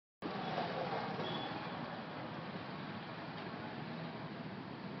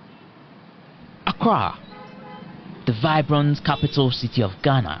Accra, the vibrant capital city of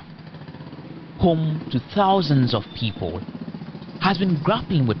Ghana, home to thousands of people, has been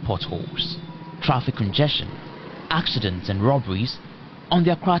grappling with potholes, traffic congestion, accidents and robberies on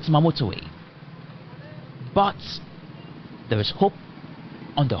the Accra-Tema Motorway. But there is hope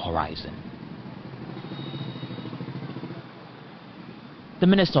on the horizon. The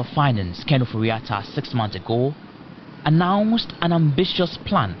Minister of Finance, Caleb Ahinakwah, 6 months ago, announced an ambitious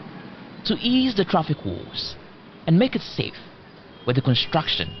plan to ease the traffic woes and make it safe with the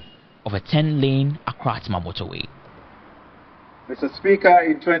construction of a 10-lane Accra-Tema Motorway. Mr. Speaker,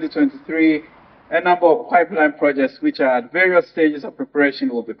 in 2023, a number of pipeline projects which are at various stages of preparation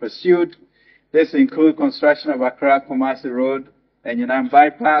will be pursued. This includes construction of Accra-Kumasi Road and Yunnan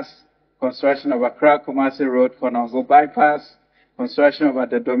Bypass, construction of Accra-Kumasi Road for Nongo Bypass, construction of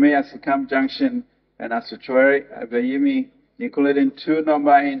Adedome-Asikam Junction and Asuchweri-Abeyimi, including 2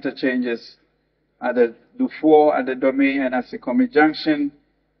 number interchanges at the Dufour, Adedome and Asikomi Junction,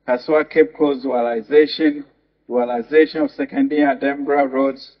 Kaswa Cape Coast dualization of Sekandia Dembra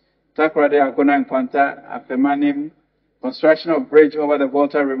roads, Takoradi Agona and Kwanta, Afemanim, construction of bridge over the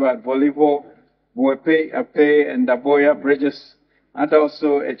Volta River at Volivo, Buepe, Ape and Daboya bridges, and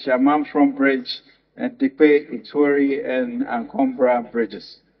also a Chamamfrom Bridge and Dipe, Ituri and Ankombra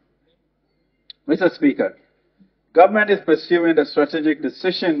bridges. Mr. Speaker, government is pursuing the strategic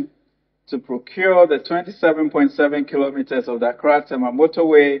decision to procure the 27.7 kilometers of the Accra-Tema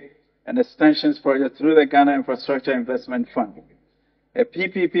Motorway and extensions project through the Ghana Infrastructure Investment Fund. A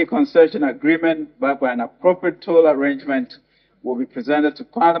PPP concession agreement backed by an appropriate toll arrangement will be presented to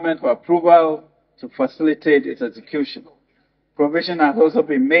Parliament for approval to facilitate its execution. Provision has also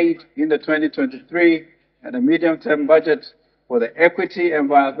been made in the 2023 and the medium-term budget for the equity and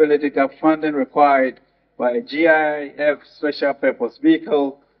viability gap funding required by a GIF special purpose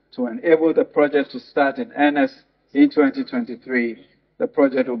vehicle to enable the project to start in earnest in 2023. The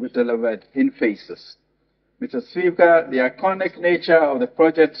project will be delivered in phases. Mr. Speaker, the iconic nature of the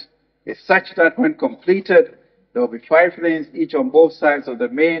project is such that when completed, there will be 5 lanes each on both sides of the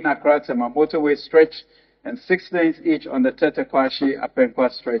main Accra-Tema Motorway stretch and 6 lanes each on the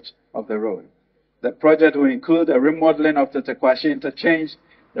Tetekwashi-Apenkwa stretch of the road. The project will include a remodeling of the Tetekwashi interchange,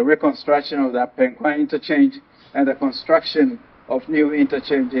 the reconstruction of the Apenkwa interchange, and the construction of new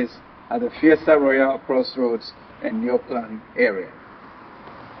interchanges at the Fiesta Royal Crossroads and New Plan area.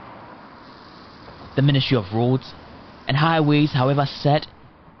 The Ministry of Roads and Highways, however, said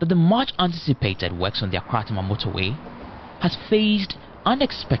that the much anticipated works on the Accra-Tema Motorway has faced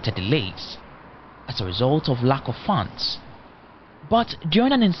unexpected delays as a result of lack of funds. But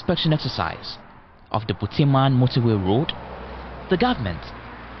during an inspection exercise of the Accra-Tema Motorway Road, the government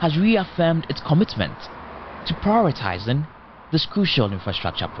has reaffirmed its commitment to prioritizing this crucial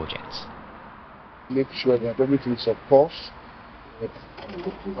infrastructure project. Make sure that everything is of course, but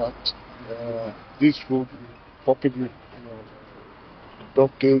this road properly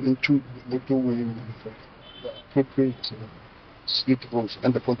docking into the motorway with the appropriate slip roads,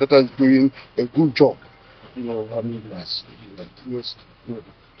 and the contractor is doing a good job. As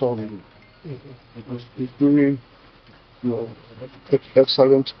Tommy, because he's doing an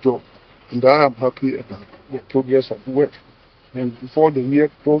excellent job, and I am happy about the progress of the work. And before the year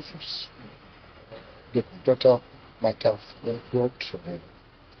closes, the contractor might have brought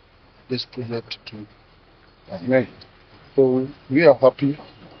this project to an end. So we are happy,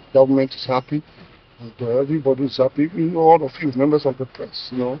 government is happy, and everybody is happy. All of you, members of the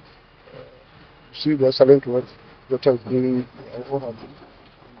press, see the excellent work that is doing.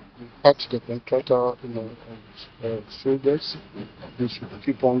 Part the contractor, shoulders. They should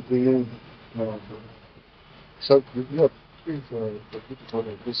keep on doing. So we are for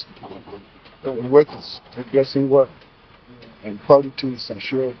this. The work is progressing well, and quality is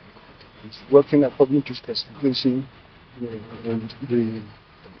assured. It's working according to specification, and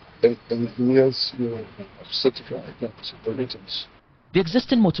the engineers certified the ratings. The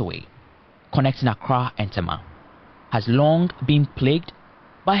existing motorway connecting Accra and Tema has long been plagued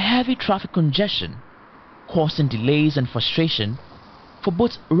by heavy traffic congestion, causing delays and frustration for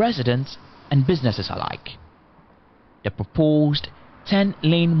both residents and businesses alike. The proposed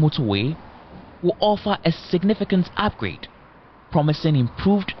 10-lane motorway will offer a significant upgrade, promising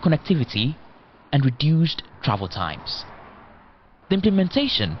improved connectivity and reduced travel times. The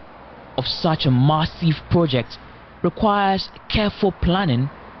implementation of such a massive project requires careful planning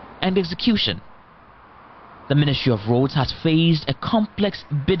and execution. The Ministry of Roads has faced a complex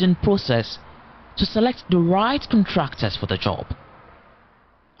bidding process to select the right contractors for the job.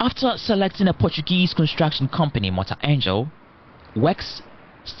 After selecting a Portuguese construction company, Mota Angel, works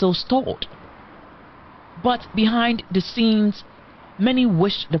still stalled. But behind the scenes, many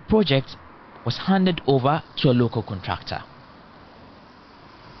wished the project was handed over to a local contractor.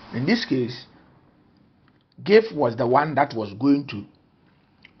 In this case, GIF was the one that was going to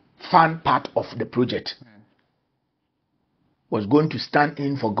fund part of the project, was going to stand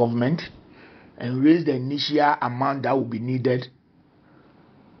in for government and raise the initial amount that would be needed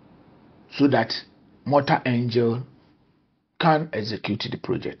so that Motor Angel can execute the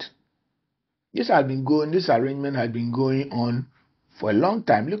project. This arrangement has been going on for a long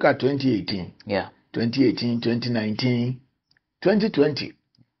time. Look at 2018. Yeah. 2018, 2019, 2020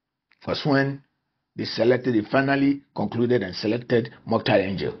 was when they finally concluded and selected Motor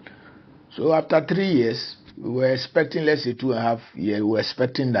Angel. So after 3 years, we were expecting, let's say 2.5 years, we were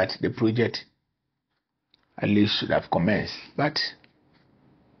expecting that the project at least should have commenced. But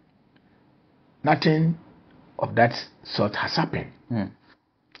nothing of that sort has happened.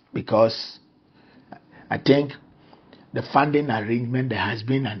 Because I think the funding arrangement, there has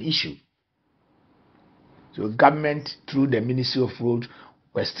been an issue. So government, through the Ministry of Roads,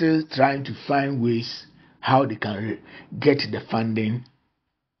 were still trying to find ways how they can get the funding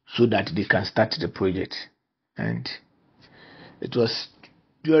so that they can start the project. And it was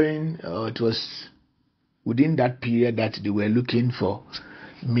within that period that they were looking for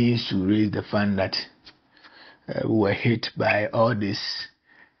means to raise the fund that we were hit by all these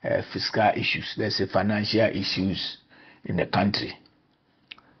fiscal issues, let's say financial issues in the country.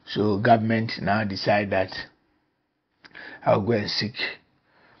 So government now decide that I'll go and seek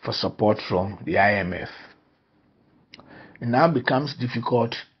for support from the IMF. It now becomes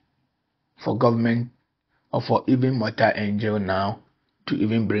difficult for government or for even Motor Angel now to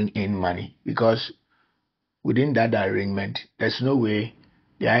even bring in money, because within that arrangement, there's no way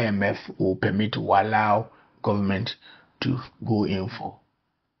the IMF will permit to allow government to go in for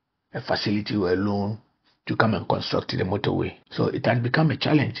a facility or a loan to come and construct the motorway. So it has become a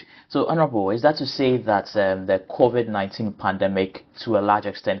challenge. So, Honorable, is that to say that the COVID-19 pandemic to a large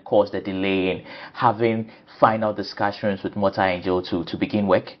extent caused the delay in having final discussions with Motor Angel to begin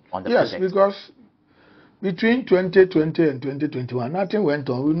work on the project? Yes, because between 2020 and 2021, nothing went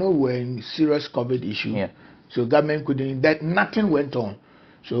on. We know we're in serious COVID issue. Yeah. So government couldn't, nothing went on.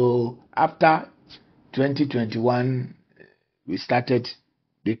 So after 2021,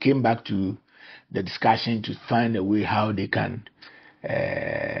 they came back to the discussion to find a way how they can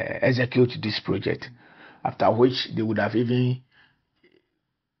execute this project, after which they would have even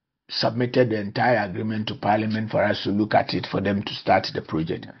submitted the entire agreement to Parliament for us to look at it, for them to start the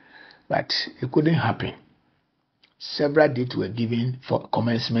project. But it couldn't happen. Several dates were given for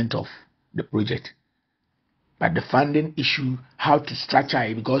commencement of the project. But the funding issue, how to structure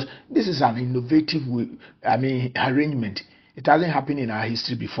it, because this is an innovative arrangement. It hasn't happened in our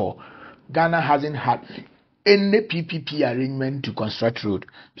history before. Ghana hasn't had any PPP arrangement to construct road.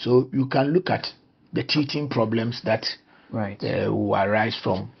 So you can look at the teething problems that will arise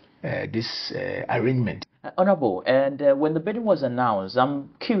from this arrangement. Honorable, and when the bidding was announced, I'm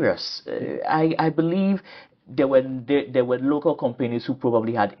curious. I believe there were local companies who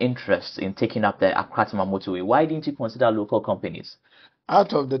probably had interest in taking up the Accra-Tema Motorway. Why didn't you consider local companies?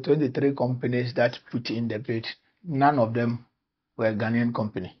 Out of the 23 companies that put in the bid, none of them were Ghanaian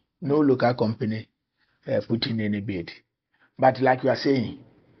company. No local company put in any bid. But like you are saying,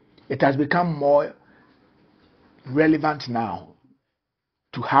 it has become more relevant now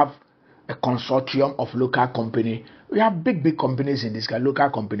to have a consortium of local company. We have big companies in this country, local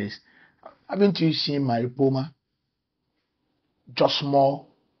companies. Haven't you seen Maripoma, Josmore,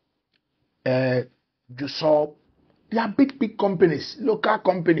 Jusop? They are big companies, local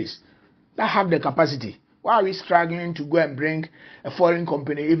companies that have the capacity. Why are we struggling to go and bring a foreign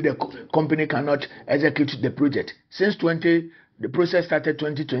company if the company cannot execute the project? Since the process started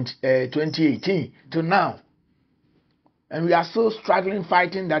 2018 to now. And we are still struggling,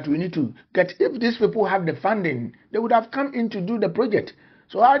 fighting that we need to get. If these people have the funding, they would have come in to do the project.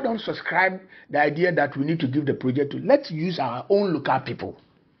 So I don't subscribe the idea that we need to give the project to. Let's use our own local people.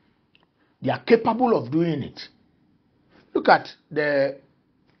 They are capable of doing it. Look at the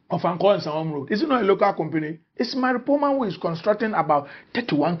Ofankor and Sawam Road. Is it not a local company? It's Maripoma who is constructing about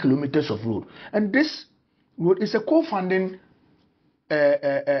 31 kilometers of road. And this road is a co-funding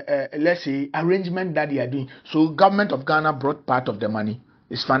let's say arrangement that they are doing. So government of Ghana brought part of the money,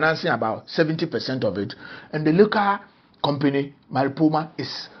 is financing about 70% of it, and the local company Maripoma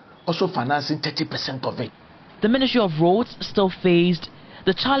is also financing 30% of it. The Ministry of Roads still faced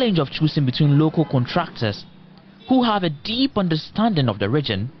the challenge of choosing between local contractors who have a deep understanding of the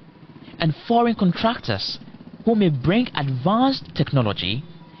region and foreign contractors who may bring advanced technology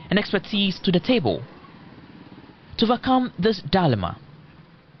and expertise to the table. To overcome this dilemma,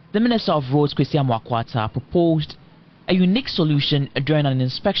 the Minister of Roads, Kwasi Amoako-Attah, proposed a unique solution during an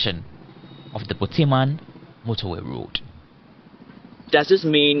inspection of the Accra-Tema Motorway road. Does this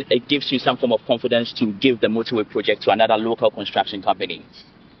mean it gives you some form of confidence to give the motorway project to another local construction company?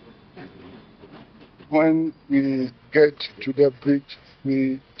 When we get to the bridge,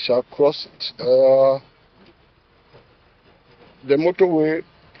 we shall cross it. The motorway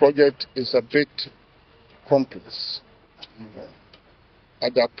project is a bit complex.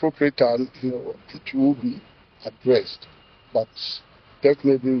 At the appropriate time, it will be addressed. But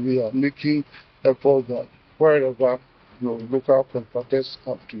definitely we are making efforts that wherever local contractors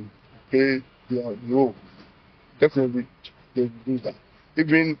have to pay their role, definitely they will do that.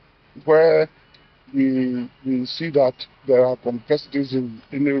 Even where we see that there are complexities in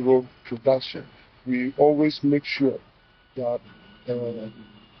any road production, we always make sure that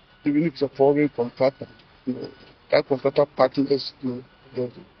even if it's a foreign contractor, that contractor partners the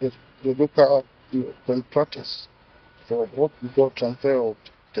local contractors for what we call transfer of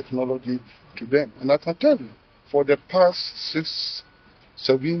technology to them. And I can tell you, for the past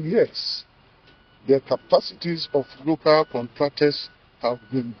 6-7 years, the capacities of local contractors have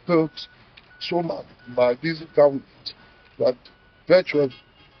been built so much by this government that virtually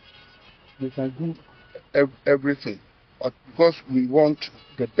we can do everything. But because we want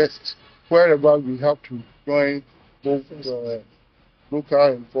the best, wherever we have to join both local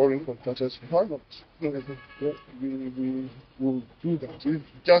and foreign contractors, why not? We will do that. It's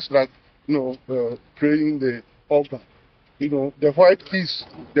just like playing the organ. The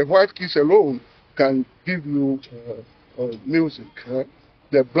white keys alone can give you music.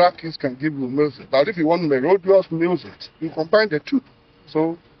 The black keys can give you music. But if you want melodious music, you combine the two.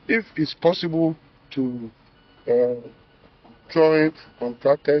 So if it's possible to join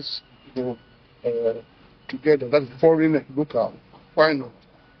contractors together, that's foreign and local, why not?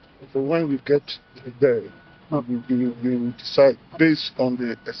 So when we get there, we will decide based on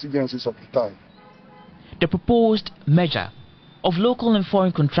the exigencies of the time. The proposed measure of local and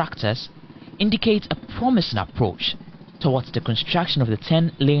foreign contractors indicates a promising approach towards the construction of the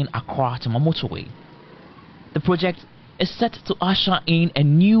 10-lane Accra-Tema Motorway. The project is set to usher in a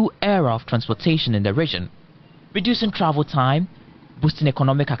new era of transportation in the region, reducing travel time, boosting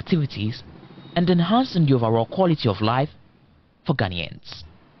economic activities, and enhancing the overall quality of life for Ghanaians.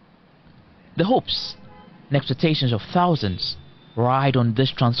 The hopes and expectations of thousands ride on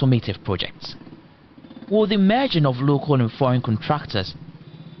this transformative project. Will the merging of local and foreign contractors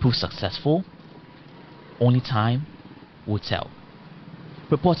prove successful? Only time will tell.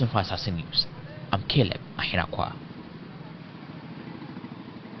 Reporting for Assassin News, I'm Caleb Ahinakwah.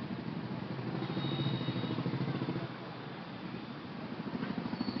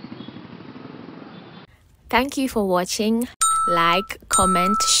 Thank you for watching. Like,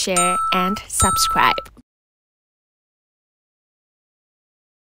 comment, share, and subscribe.